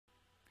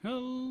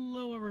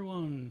Hello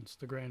everyone, it's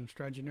the Grand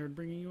Strategy Nerd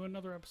bringing you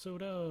another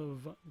episode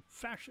of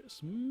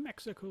Fascist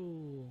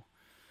Mexico.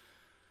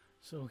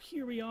 So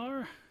here we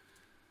are,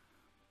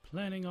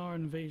 planning our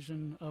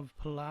invasion of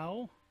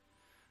Palau,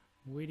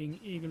 waiting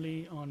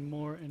eagerly on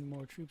more and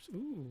more troops.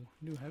 Ooh,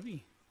 new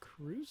heavy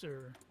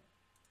cruiser.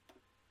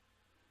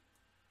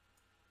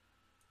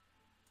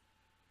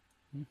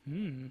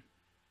 Alright,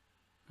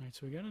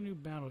 so we got a new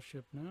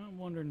battleship. Now I'm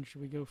wondering,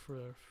 should we go for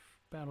a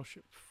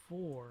battleship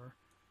 4?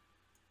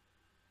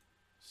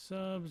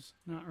 Subs,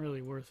 not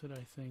really worth it,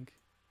 I think.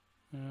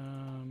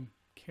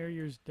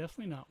 Carrier's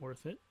definitely not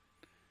worth it.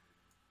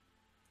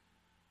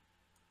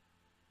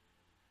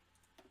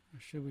 Or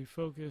should we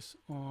focus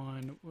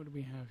on, what do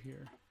we have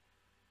here?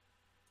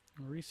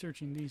 We're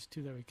researching these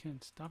two that we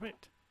can. Stop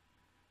it!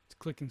 It's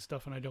clicking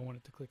stuff and I don't want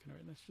it to click.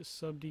 Alright, that's just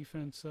sub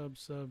defense, sub,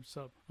 sub,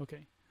 sub.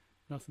 Okay,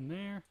 nothing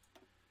there.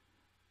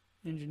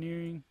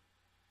 Engineering.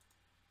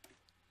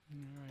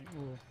 Alright,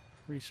 we'll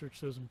research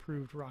those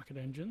improved rocket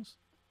engines.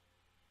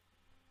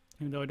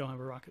 Even though I don't have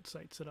a rocket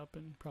site set up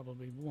and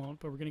probably won't,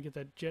 but we're going to get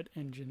that jet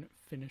engine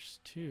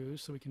finished too,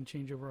 so we can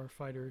change over our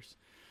fighters,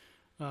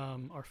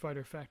 our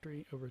fighter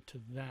factory over to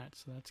that,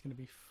 so that's going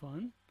to be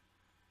fun.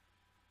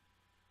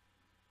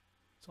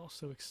 It's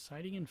also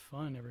exciting and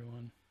fun,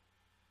 everyone.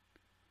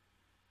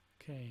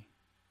 Okay,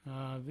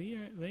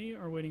 they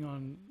are waiting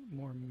on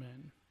more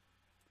men.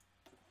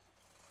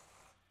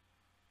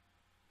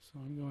 So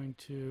I'm going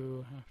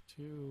to have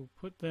to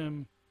put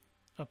them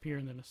up here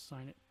and then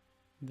assign it.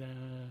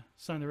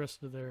 Assign the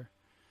rest of their...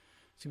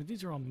 See, but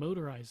these are all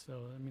motorized,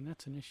 though. I mean,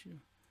 that's an issue.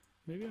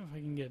 Maybe if I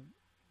can get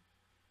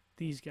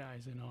these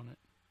guys in on it,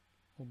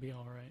 we'll be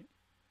alright.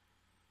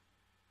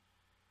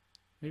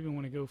 Maybe I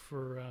want to go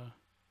for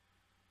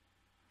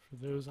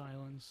those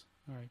islands.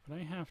 Alright, but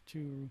I have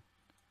to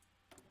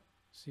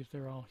see if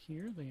they're all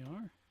here. They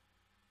are.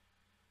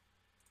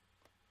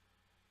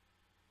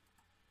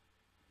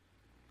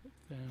 Put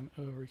them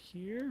over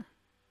here.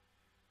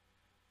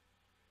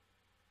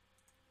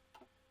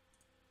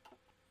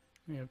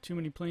 We have too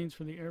many planes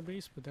for the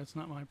airbase, but that's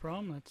not my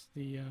problem. That's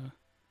the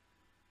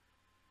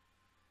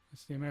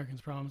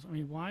Americans' problems. I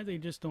mean, why they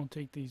just don't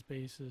take these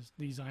bases,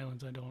 these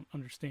islands, I don't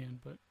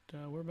understand. But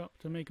we're about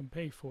to make them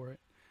pay for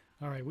it.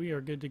 All right, we are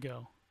good to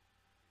go.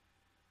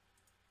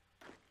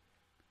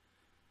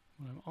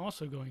 What I'm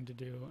also going to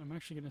do, I'm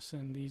actually going to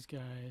send these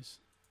guys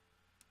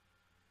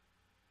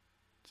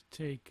to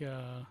take.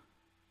 I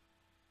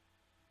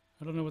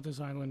don't know what this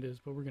island is,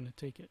 but we're going to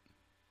take it.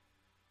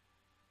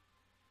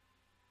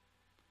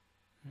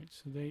 Alright,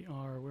 so they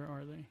are, where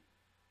are they?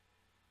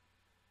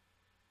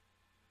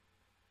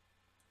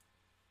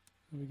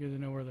 It'll be good to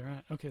know where they're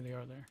at. Okay, they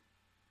are there.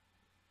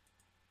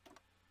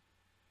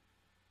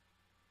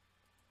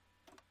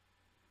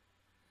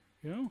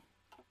 There we go.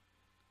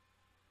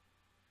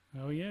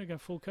 Oh yeah, I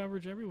got full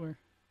coverage everywhere.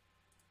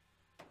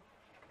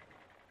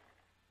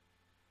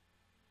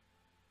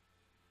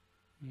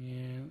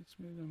 And let's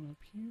move them up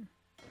here.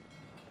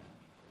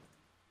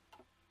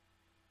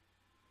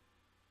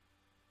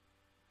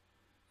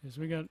 Yes,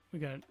 we got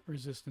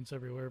resistance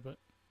everywhere, but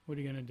what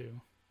are you gonna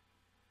do?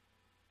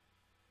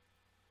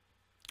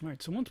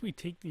 Alright, so once we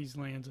take these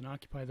lands and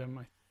occupy them,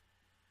 I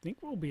think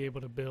we'll be able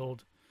to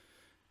build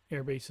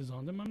air bases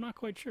on them. I'm not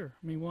quite sure.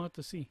 I mean, we'll have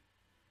to see.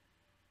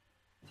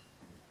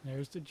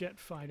 There's the jet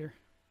fighter.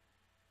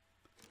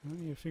 I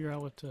need to figure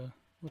out what to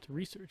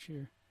research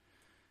here.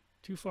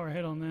 Too far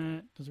ahead on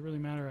that. Does it really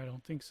matter? I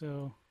don't think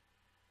so.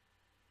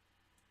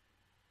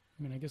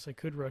 I mean, I guess I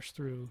could rush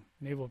through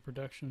naval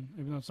production,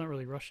 even though it's not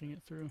really rushing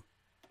it through.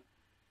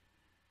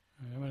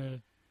 Alright, I'm going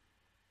to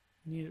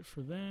need it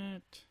for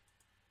that.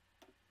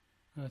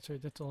 Oh, that's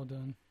right, that's all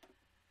done.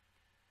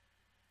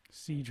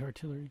 Siege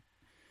artillery.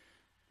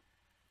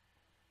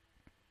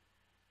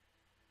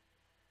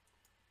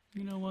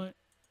 You know what?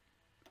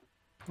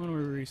 Why don't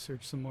we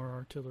research some more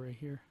artillery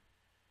here?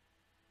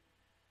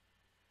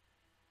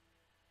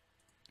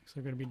 Looks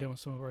like we're going to be done with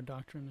some of our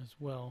doctrine as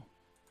well.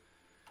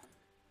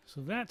 So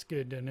that's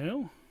good to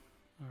know.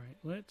 Alright,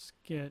 let's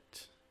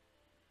get...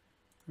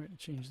 We're going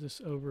to change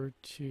this over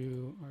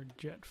to our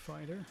jet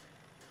fighter.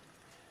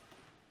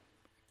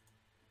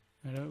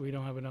 We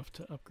don't have enough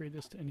to upgrade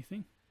this to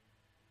anything.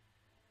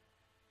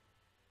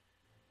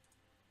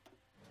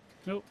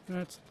 Nope,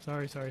 that's...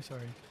 Sorry.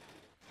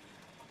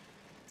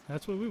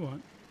 That's what we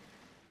want.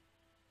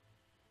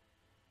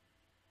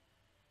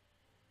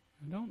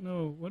 I don't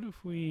know, what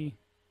if we...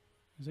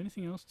 Is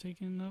anything else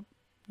taking up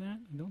that?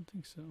 I don't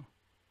think so.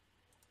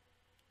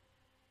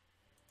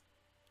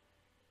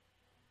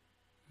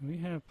 We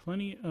have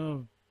plenty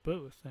of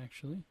both,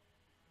 actually.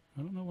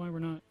 I don't know why we're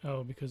not...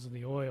 Oh, because of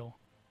the oil.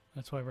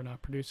 That's why we're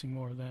not producing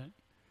more of that.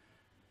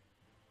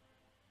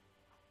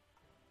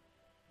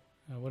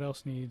 What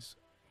else needs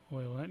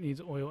oil? That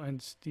needs oil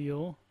and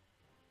steel.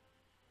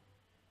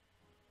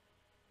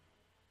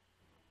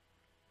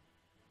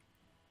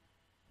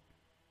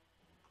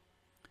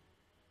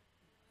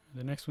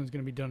 The next one's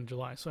going to be done in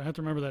July. So I have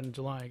to remember that in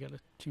July. I got to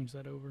change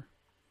that over.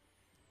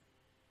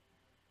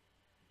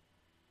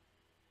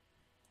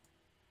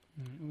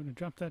 Alright, what gonna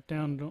drop that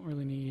down. Don't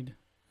really need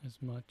as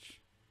much.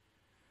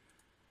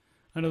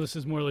 I know this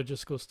is more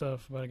logistical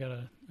stuff, but I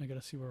gotta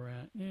see where we're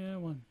at. Yeah,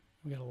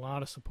 we got a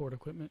lot of support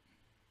equipment.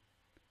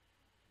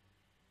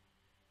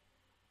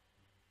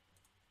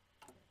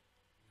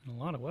 And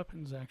a lot of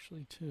weapons,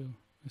 actually, too.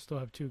 I still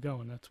have 2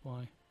 going, that's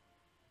why.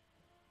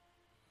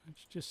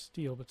 It's just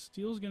steel, but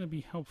steel's going to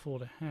be helpful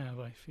to have,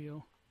 I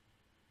feel.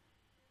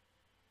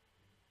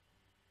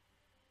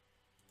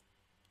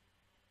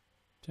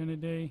 $10 a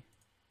day.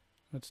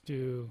 Let's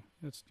do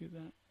that. Let's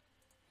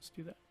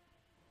do that.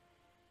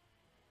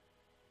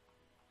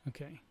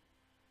 Okay.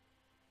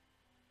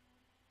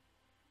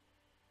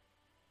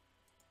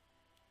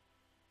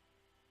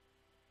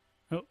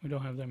 Oh, we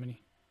don't have that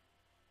many.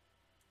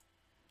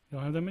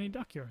 Don't have that many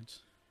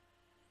dockyards.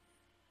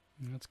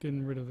 And that's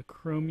getting rid of the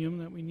chromium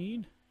that we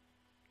need.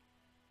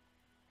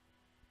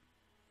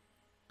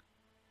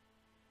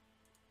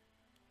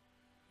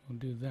 We'll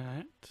do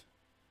that.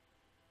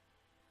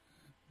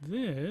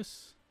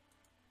 This,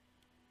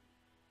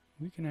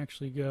 we can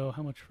actually go,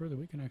 how much further?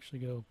 We can actually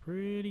go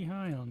pretty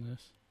high on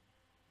this.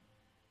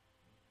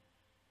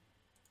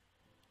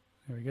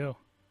 There we go.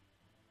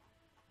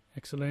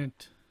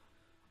 Excellent.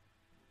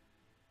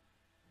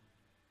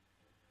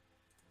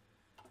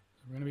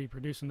 We're going to be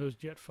producing those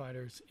jet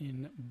fighters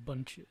in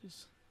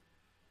bunches.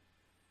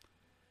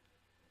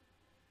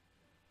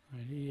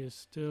 Alright, he is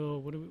still...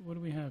 What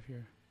do we have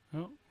here?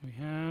 Oh, we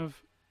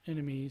have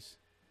enemies.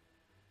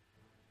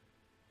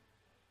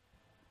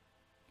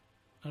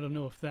 I don't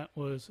know if that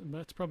was...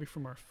 That's probably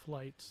from our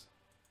flights.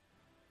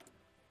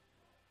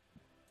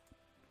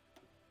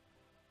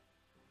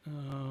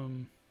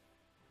 Alright.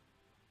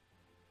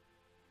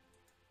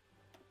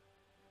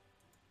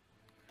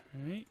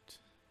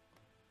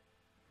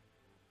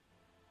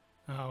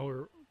 Oh,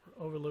 we're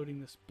overloading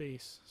this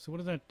base. So what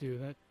does that do?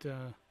 That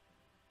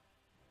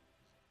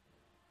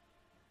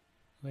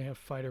they have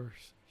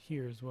fighters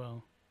here as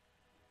well.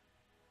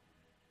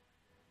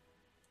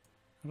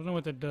 I don't know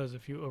what that does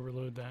if you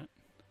overload that.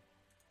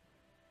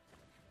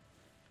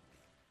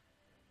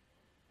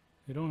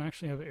 They don't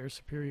actually have air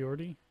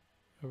superiority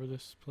over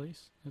this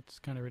place. That's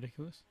kind of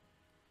ridiculous.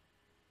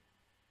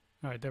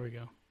 Alright, there we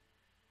go.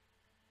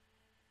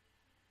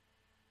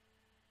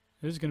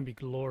 This is going to be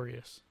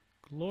glorious.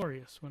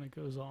 Glorious when it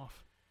goes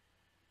off.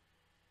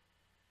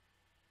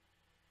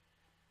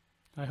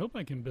 I hope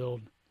I can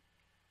build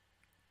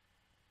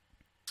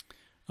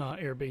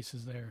air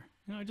bases there.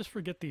 You know, I just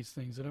forget these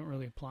things. I don't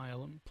really apply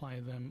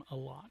them a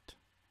lot.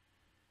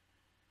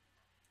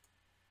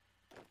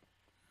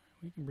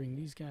 We can bring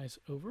these guys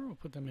over. We'll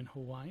put them in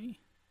Hawaii.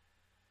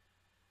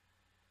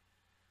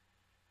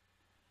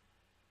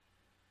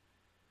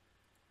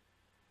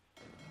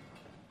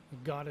 The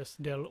Goddess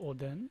del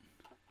Oden.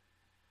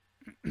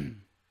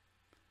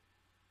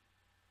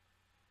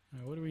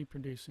 What are we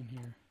producing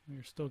here?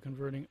 We're still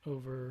converting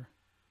over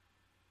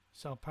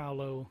Sao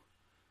Paulo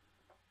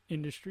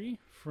industry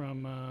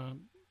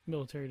from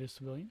military to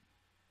civilian.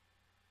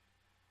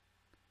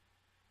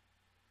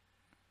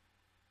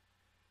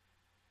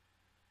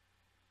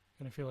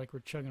 And I feel like we're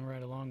chugging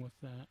right along with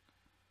that.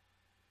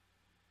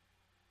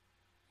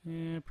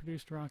 Yeah,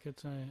 produced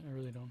rockets, I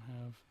really don't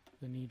have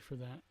the need for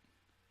that.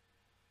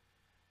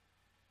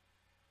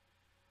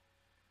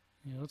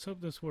 Yeah, let's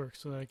hope this works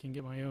so that I can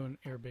get my own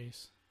air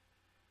base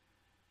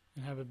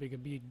and have a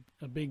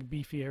big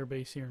beefy air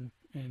base here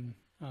in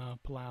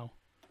Palau.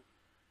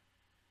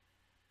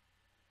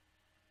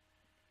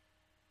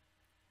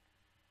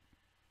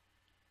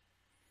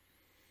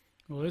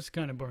 Well, it's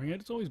kind of boring.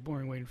 It's always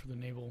boring waiting for the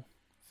naval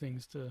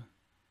things to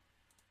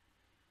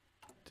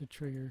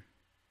trigger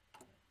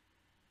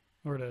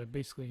or to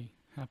basically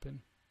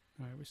happen.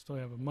 All right, we still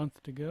have a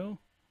month to go.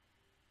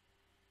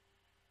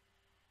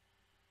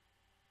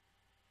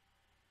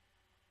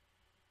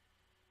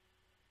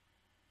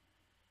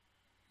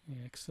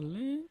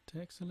 Excellent,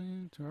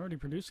 excellent. We're already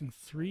producing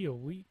 3 a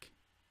week.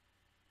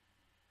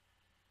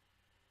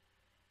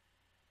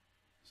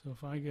 So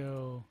if I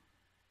go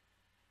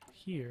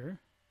here,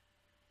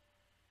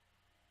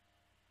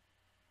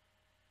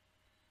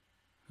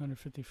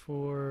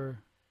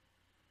 154.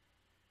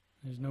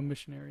 There's no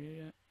mission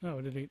area yet.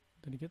 Oh, did he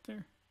get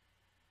there?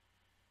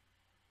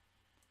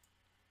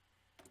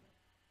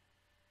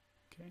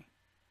 Okay.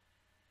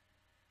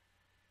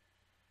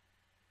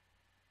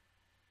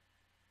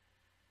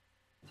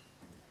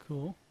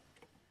 Cool.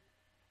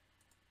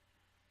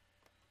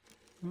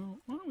 Well,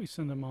 why don't we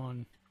send them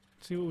on?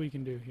 See what we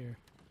can do here.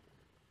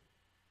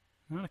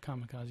 Not a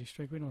kamikaze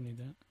strike. We don't need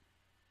that.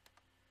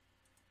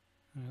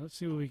 Alright, let's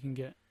see what we can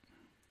get.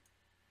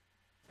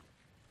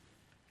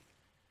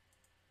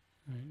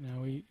 Alright,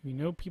 now we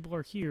know people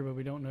are here, but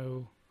we don't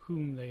know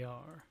whom they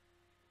are.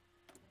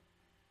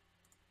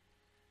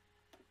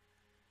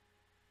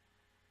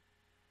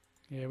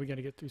 Yeah, we got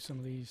to get through some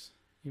of these,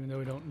 even though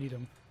we don't need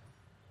them.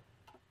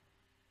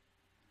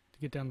 To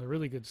get down the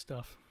really good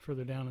stuff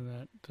further down in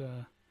that,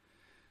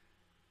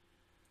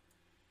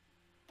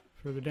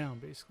 further down,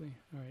 basically.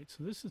 Alright,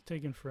 so this is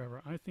taking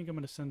forever. I think I'm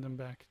going to send them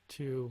back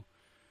to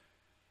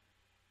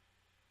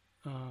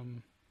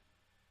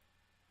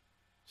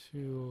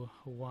to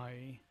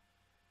Hawaii.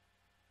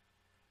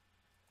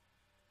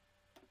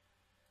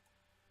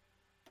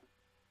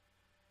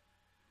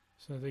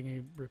 So they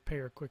can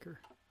repair quicker.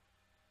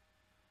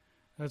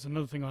 That's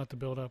another thing I'll have to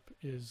build up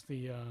is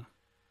the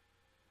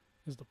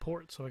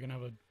port, so I can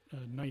have a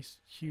nice,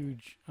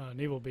 huge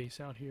naval base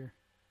out here.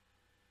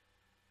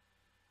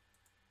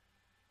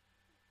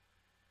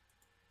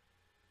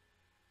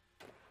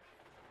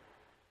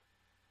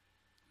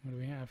 What do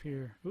we have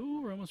here?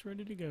 Ooh, we're almost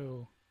ready to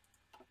go.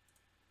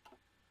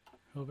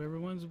 Hope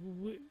everyone's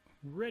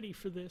ready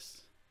for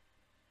this.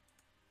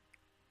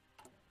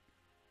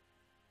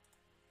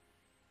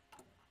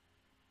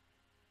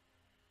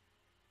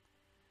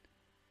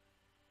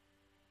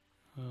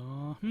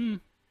 Boo,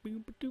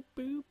 boo,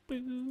 boo,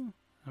 boo.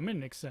 I'm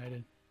getting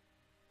excited.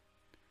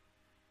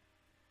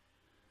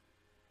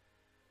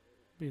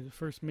 Be the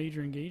first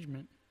major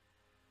engagement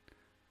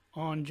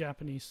on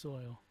Japanese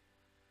soil.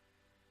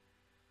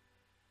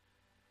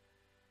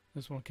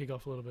 This one will kick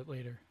off a little bit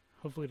later.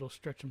 Hopefully it'll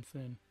stretch them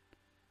thin.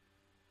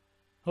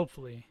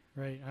 Hopefully,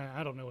 right?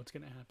 I don't know what's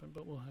going to happen,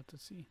 but we'll have to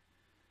see.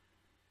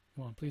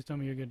 Come on, please tell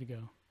me you're good to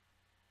go.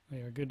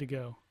 They are good to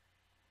go.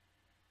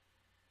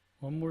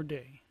 One more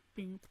day.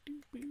 Boop,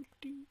 doop, boop,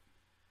 doop.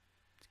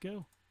 Let's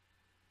go.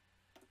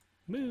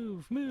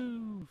 Move,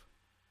 move.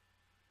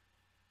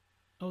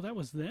 Oh, that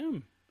was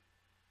them.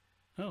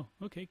 Oh,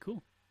 okay,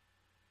 cool.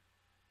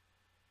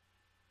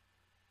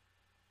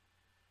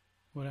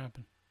 What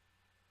happened?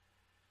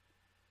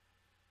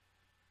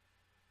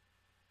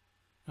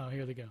 Oh,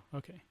 here they go.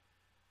 Okay.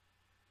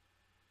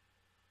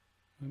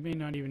 We may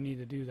not even need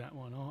to do that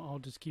one. I'll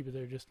just keep it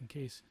there just in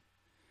case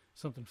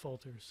something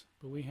falters.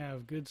 But we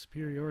have good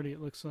superiority,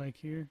 it looks like,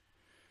 here.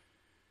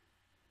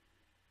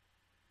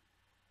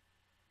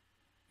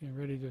 Getting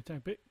ready to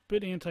attack.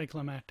 Bit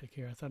anticlimactic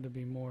here. I thought it'd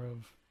be more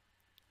of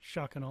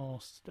shock and awe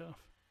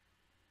stuff.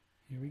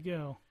 Here we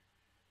go.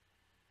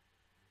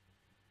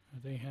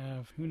 They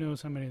have, who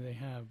knows how many they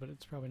have, but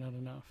it's probably not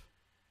enough.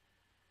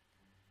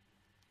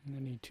 And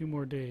they need 2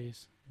 more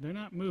days. They're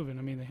not moving.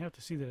 I mean, they have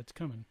to see that it's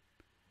coming.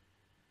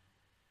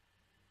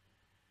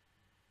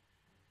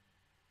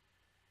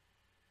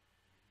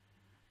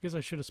 I guess I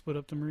should have split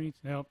up the Marines.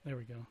 Nope, there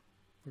we go.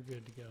 We're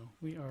good to go.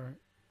 We are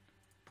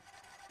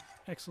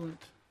excellent.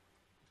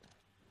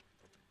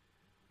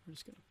 We're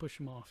just going to push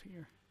them off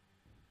here.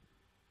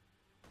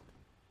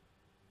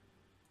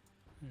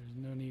 There's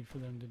no need for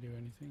them to do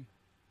anything.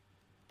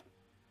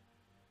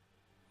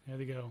 There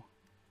they go.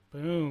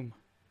 Boom.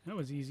 That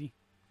was easy.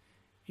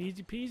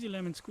 Easy peasy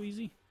lemon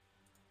squeezy.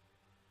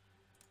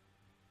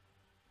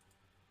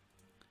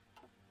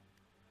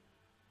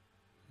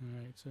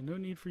 Alright, so no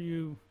need for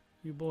you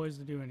boys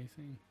to do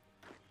anything.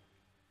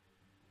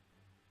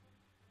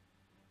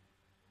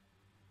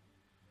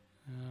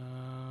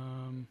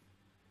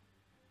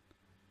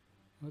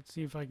 Let's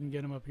see if I can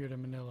get them up here to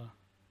Manila.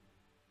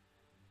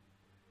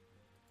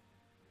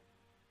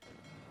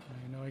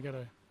 I know I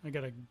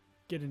gotta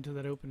get into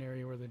that open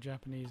area where the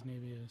Japanese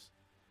Navy is.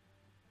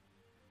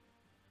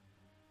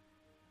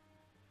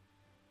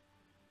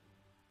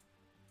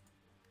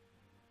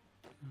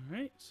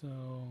 Alright,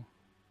 so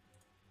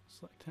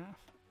select half.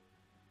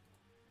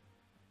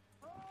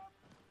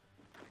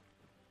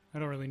 I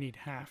don't really need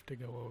half to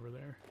go over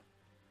there.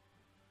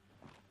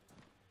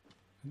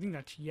 I think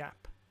that's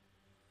Yap.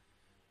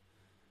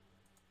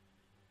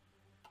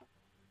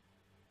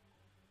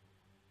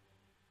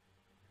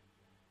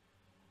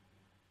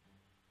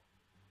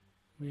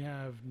 We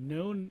have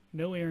no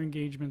air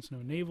engagements, no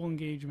naval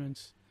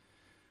engagements.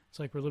 It's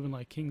like we're living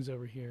like kings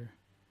over here.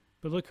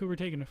 But look who we're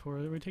taking it for.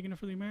 We're taking it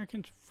for the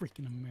Americans?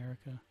 Freaking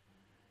America.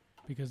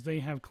 Because they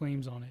have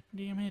claims on it.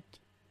 Damn it.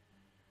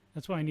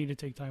 That's why I need to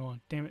take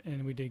Taiwan. Damn it.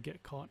 And we did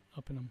get caught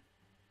up in them.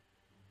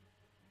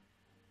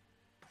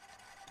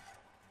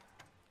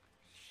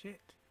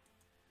 Shit.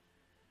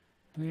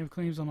 Do they have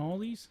claims on all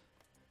these?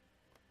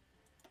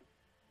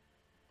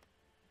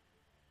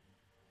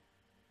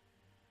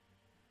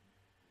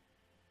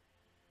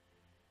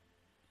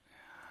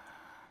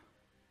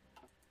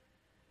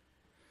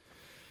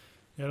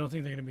 Yeah, I don't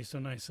think they're going to be so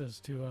nice as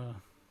to,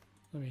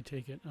 let me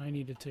take it. I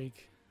need to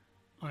take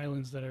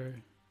islands that are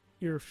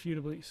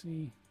irrefutably,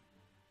 see.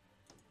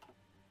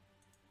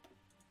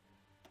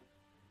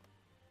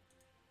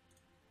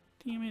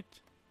 Damn it.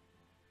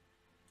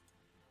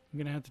 I'm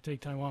going to have to take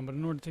Taiwan, but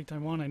in order to take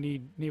Taiwan, I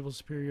need naval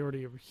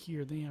superiority over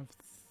here. They have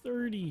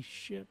 30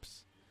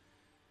 ships.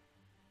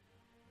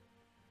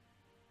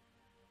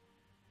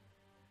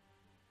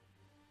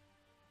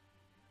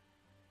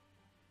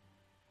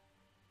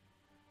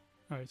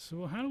 All right,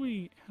 so how do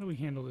we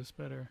handle this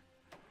better?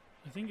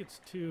 I think it's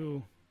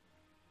to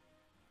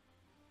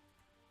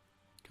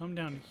come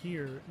down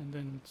here and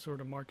then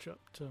sort of march up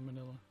to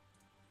Manila.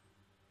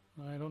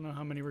 I don't know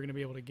how many we're going to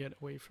be able to get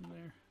away from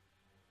there.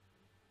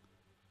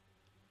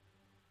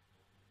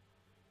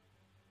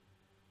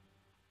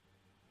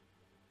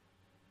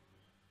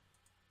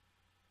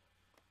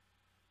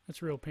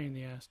 That's a real pain in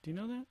the ass. Do you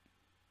know that?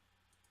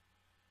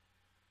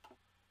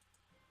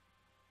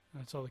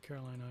 That's all the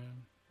Carolina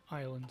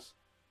Islands.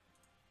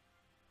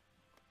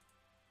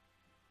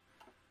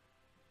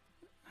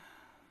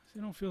 So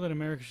I don't feel that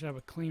America should have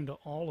a claim to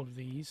all of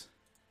these.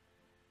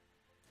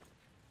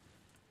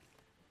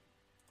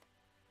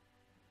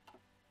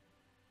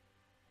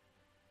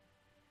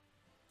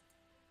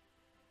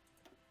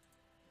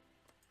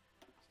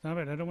 Stop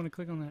it, I don't want to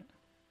click on that.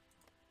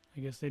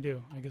 I guess they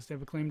do. I guess they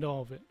have a claim to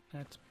all of it.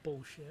 That's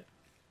bullshit.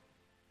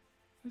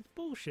 That's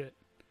bullshit.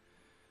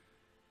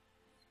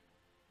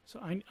 So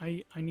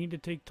I need to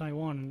take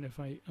Taiwan, and if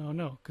I... Oh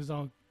no, because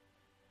I'll...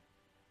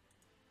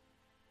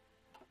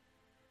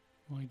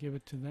 Will I give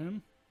it to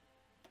them?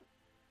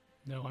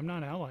 No, I'm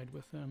not allied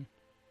with them.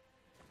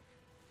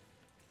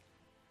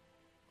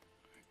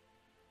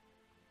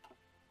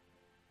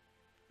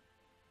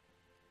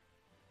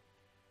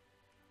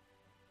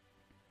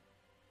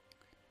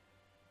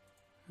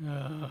 I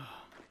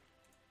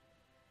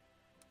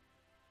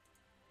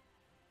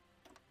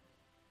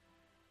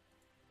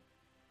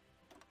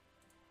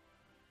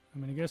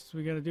mean, I guess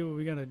we gotta do what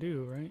we gotta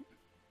do, right?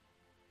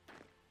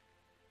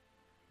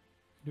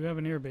 We do have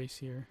an air base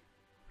here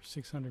for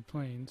 600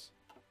 planes.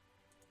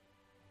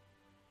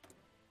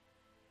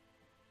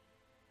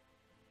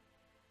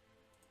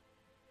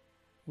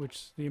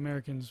 Which the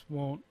Americans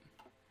won't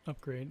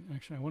upgrade.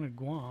 Actually, I wanted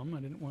Guam. I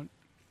didn't want...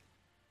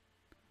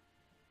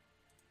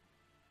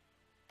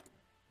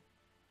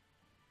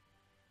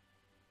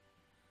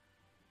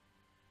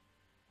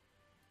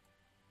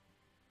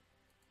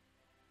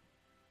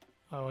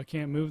 Oh, I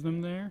can't move them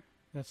there?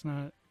 That's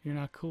not... You're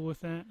not cool with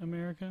that,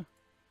 America?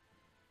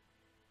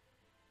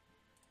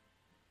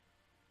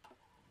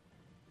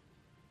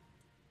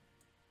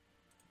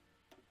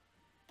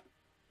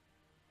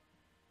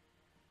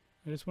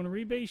 I just want to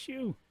rebase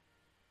you.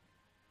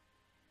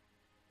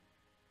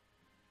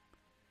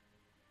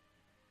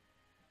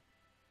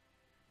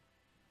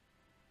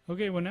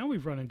 Okay, well now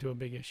we've run into a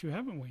big issue,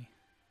 haven't we?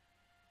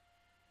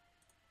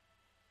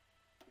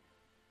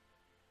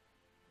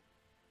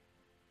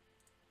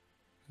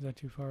 Is that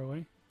too far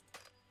away?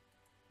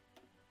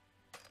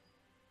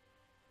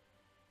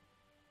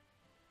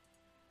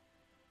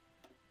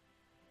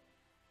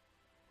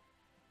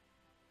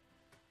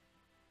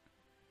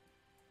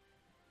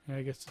 Yeah,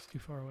 I guess it's too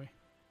far away.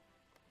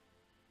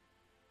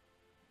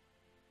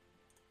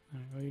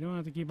 Alright, well you don't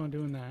have to keep on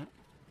doing that.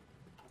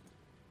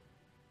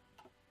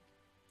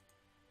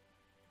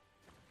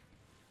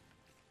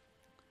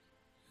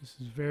 This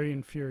is very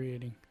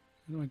infuriating.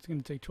 I know it's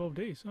going to take 12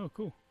 days. Oh,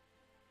 cool.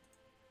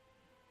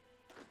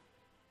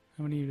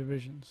 How many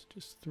divisions?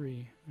 Just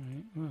 3.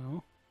 Alright,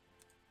 well.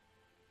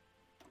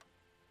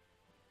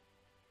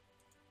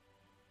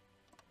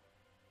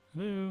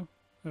 Hello?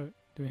 Oh,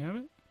 do we have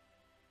it?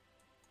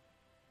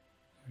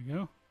 There we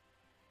go.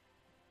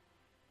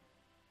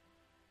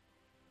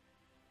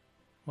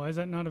 Why is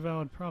that not a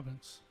valid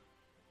province?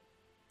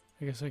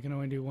 I guess I can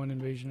only do one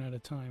invasion at a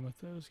time with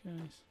those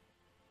guys.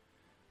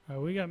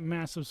 We got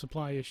massive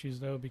supply issues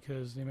though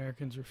because the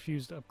Americans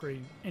refused to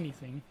upgrade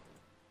anything.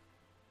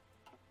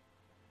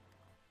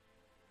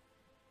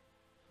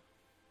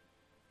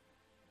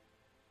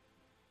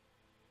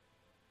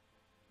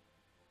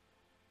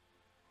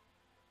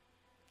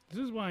 This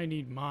is why I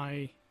need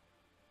my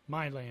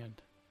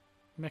land.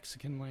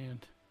 Mexican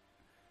land.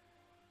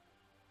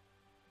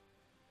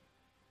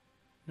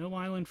 No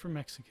island for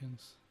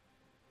Mexicans.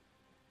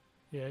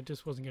 Yeah, it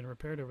just wasn't getting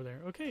repaired over there.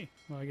 Okay,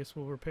 well I guess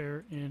we'll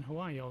repair in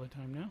Hawaii all the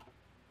time now.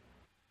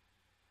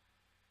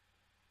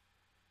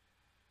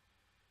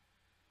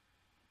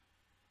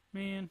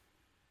 Man.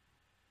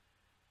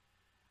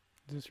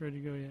 Is this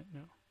ready to go yet?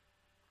 No.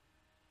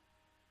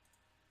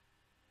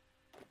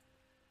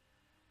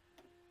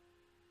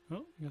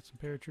 Oh, we got some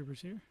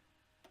paratroopers here.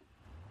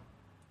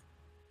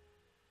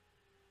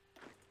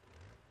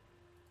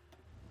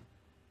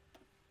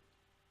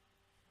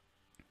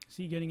 Is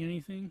he getting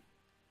anything?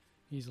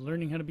 He's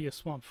learning how to be a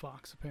swamp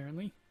fox,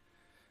 apparently.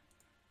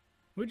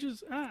 Which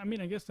is, I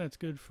mean, I guess that's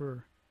good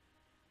for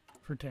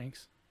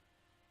tanks.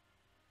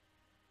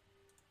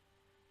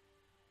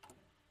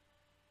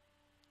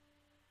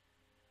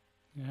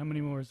 Yeah, how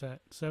many more is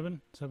that?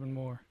 7? 7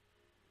 more.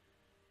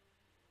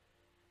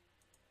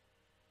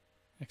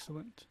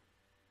 Excellent.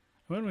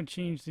 I want to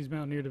change these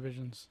Mountaineer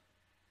divisions.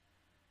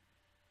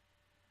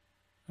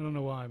 I don't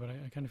know why, but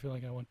I kind of feel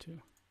like I want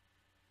to.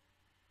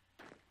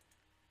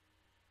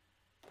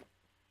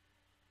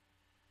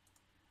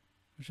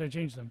 What should I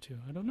change them to?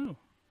 I don't know.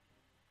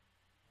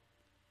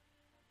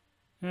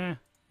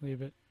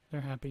 Leave it. They're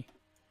happy.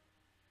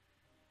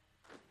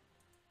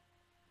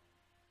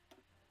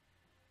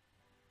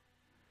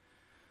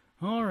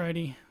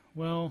 Alrighty.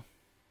 Well,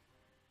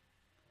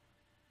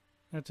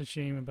 that's a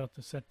shame about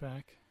the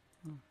setback.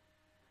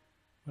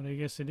 But I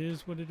guess it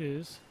is what it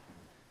is.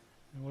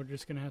 And we're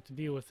just going to have to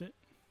deal with it.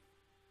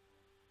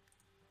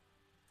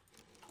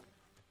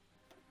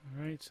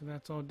 Alright, so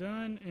that's all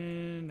done.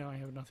 And now I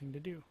have nothing to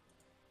do.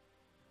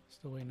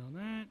 Still waiting on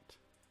that.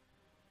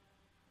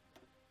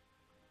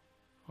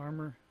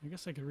 Armor. I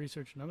guess I could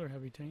research another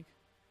heavy tank.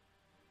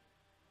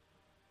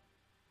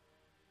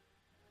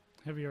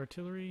 Heavy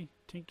artillery,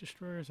 tank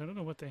destroyers. I don't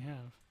know what they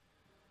have.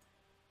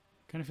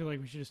 Kind of feel like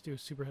we should just do a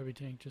super heavy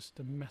tank just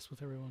to mess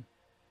with everyone.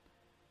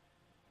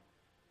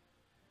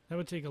 That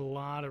would take a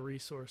lot of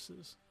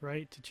resources,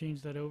 right, to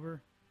change that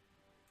over.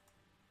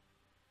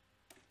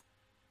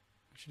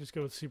 I should just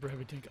go with super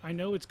heavy tank. I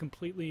know it's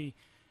completely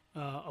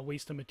a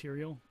waste of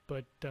material,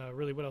 but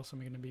really what else am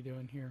I going to be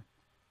doing here?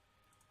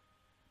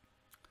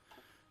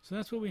 So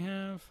that's what we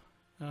have.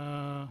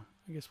 I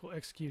guess we'll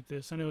execute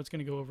this. I know it's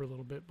going to go over a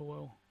little bit, but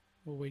we'll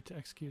wait to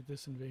execute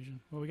this invasion.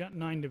 Well, we got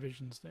 9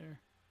 divisions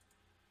there.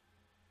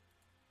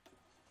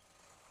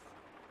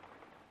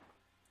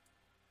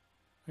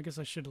 I guess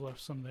I should have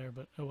left some there,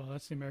 but oh well,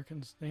 that's the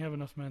Americans. They have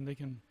enough men, they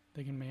can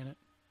man it.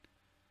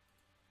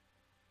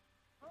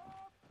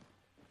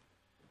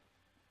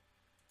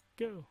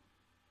 Go.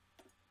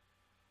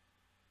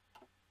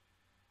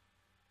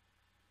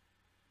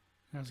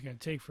 That's gonna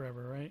take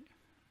forever, right?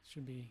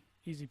 Should be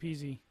easy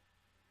peasy.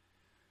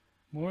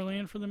 More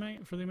land for the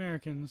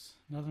Americans,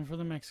 nothing for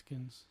the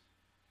Mexicans.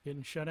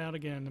 Getting shut out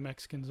again, the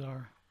Mexicans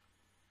are.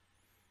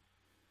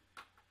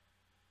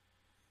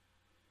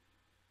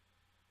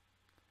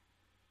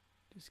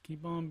 Just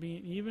keep on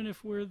being, even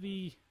if we're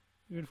the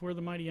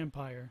mighty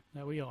empire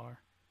that we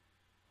are,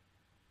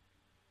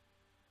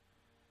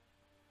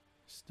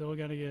 still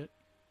got to get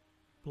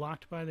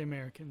blocked by the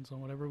Americans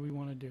on whatever we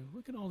want to do.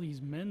 Look at all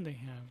these men they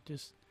have.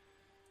 Just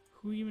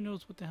who even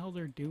knows what the hell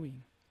they're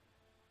doing?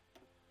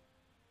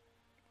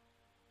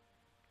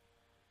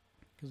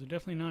 Because they're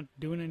definitely not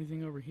doing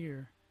anything over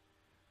here.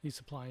 These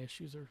supply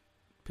issues are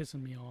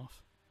pissing me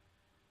off.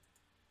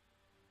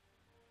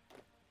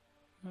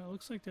 Well, it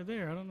looks like they're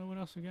there. I don't know what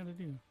else we got to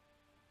do.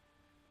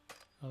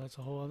 Oh, that's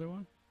a whole other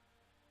one?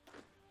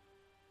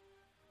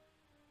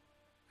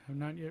 Have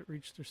not yet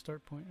reached their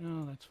start point.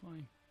 No, that's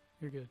fine.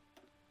 You're good.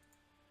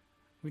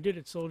 We did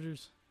it,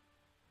 soldiers.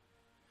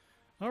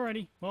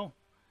 Alrighty. Well,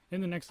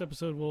 in the next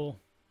episode, we'll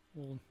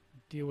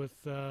deal with...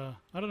 I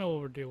don't know what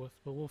we'll deal with,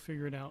 but we'll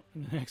figure it out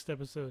in the next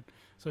episode.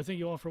 So I thank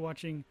you all for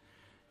watching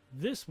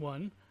this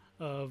one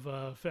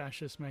of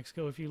Fascist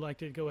Mexico. If you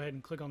liked it, go ahead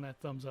and click on that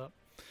thumbs up.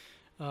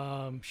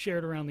 Share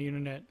it around the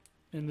internet,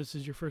 and this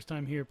is your first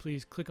time here,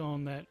 please click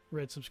on that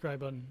red subscribe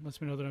button. Lets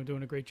me know that I'm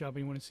doing a great job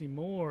and you want to see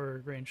more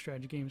Grand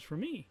Strategy games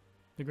from me,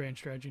 the Grand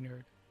Strategy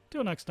Nerd.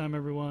 Till next time,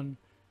 everyone,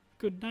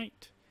 good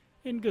night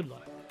and good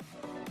luck.